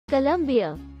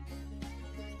Colombia.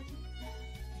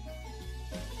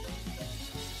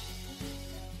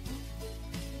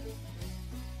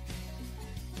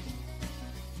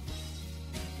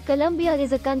 Colombia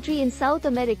is a country in South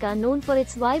America known for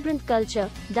its vibrant culture,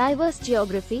 diverse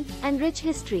geography, and rich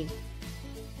history.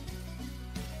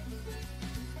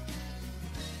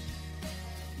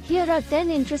 Here are 10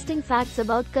 interesting facts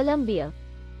about Colombia.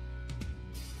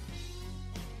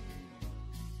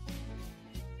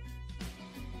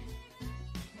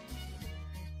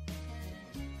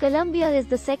 Colombia is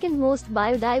the second most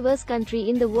biodiverse country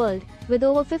in the world, with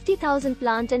over 50,000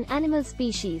 plant and animal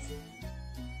species.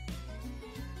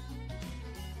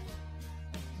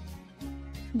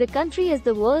 The country is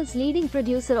the world's leading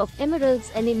producer of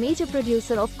emeralds and a major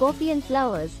producer of coffee and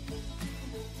flowers.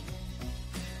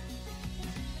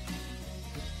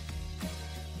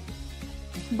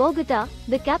 Bogota,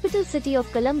 the capital city of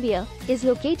Colombia, is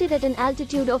located at an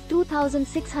altitude of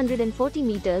 2,640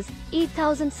 meters,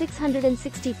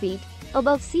 8,660 feet,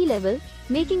 above sea level,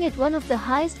 making it one of the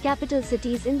highest capital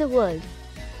cities in the world.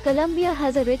 Colombia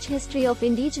has a rich history of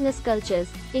indigenous cultures,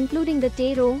 including the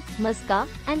Tero, Muisca,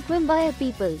 and Cumbia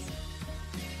peoples.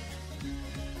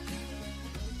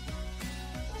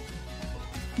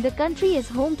 The country is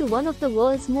home to one of the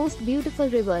world's most beautiful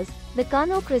rivers, the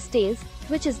Cano Cristales,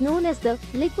 which is known as the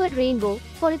liquid rainbow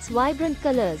for its vibrant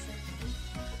colors.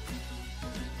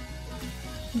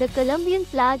 The Colombian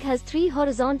flag has 3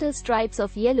 horizontal stripes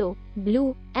of yellow,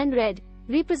 blue, and red,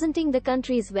 representing the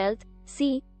country's wealth,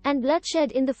 sea, and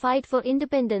bloodshed in the fight for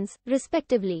independence,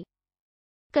 respectively.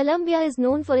 Colombia is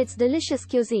known for its delicious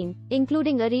cuisine,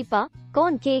 including arepa,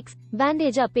 corn cakes,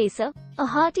 bandeja paisa, a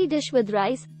hearty dish with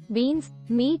rice, beans,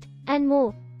 meat, and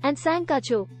more, and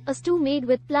sancocho, a stew made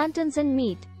with plantains and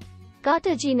meat.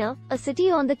 Cartagena, a city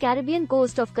on the Caribbean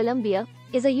coast of Colombia,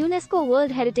 is a UNESCO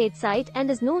World Heritage Site and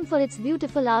is known for its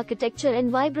beautiful architecture and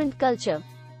vibrant culture.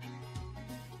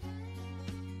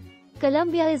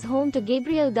 Colombia is home to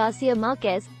Gabriel Garcia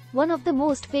Marquez, one of the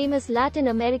most famous Latin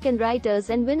American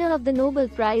writers and winner of the Nobel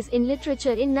Prize in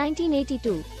Literature in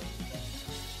 1982.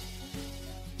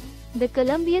 The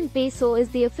Colombian peso is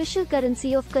the official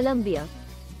currency of Colombia.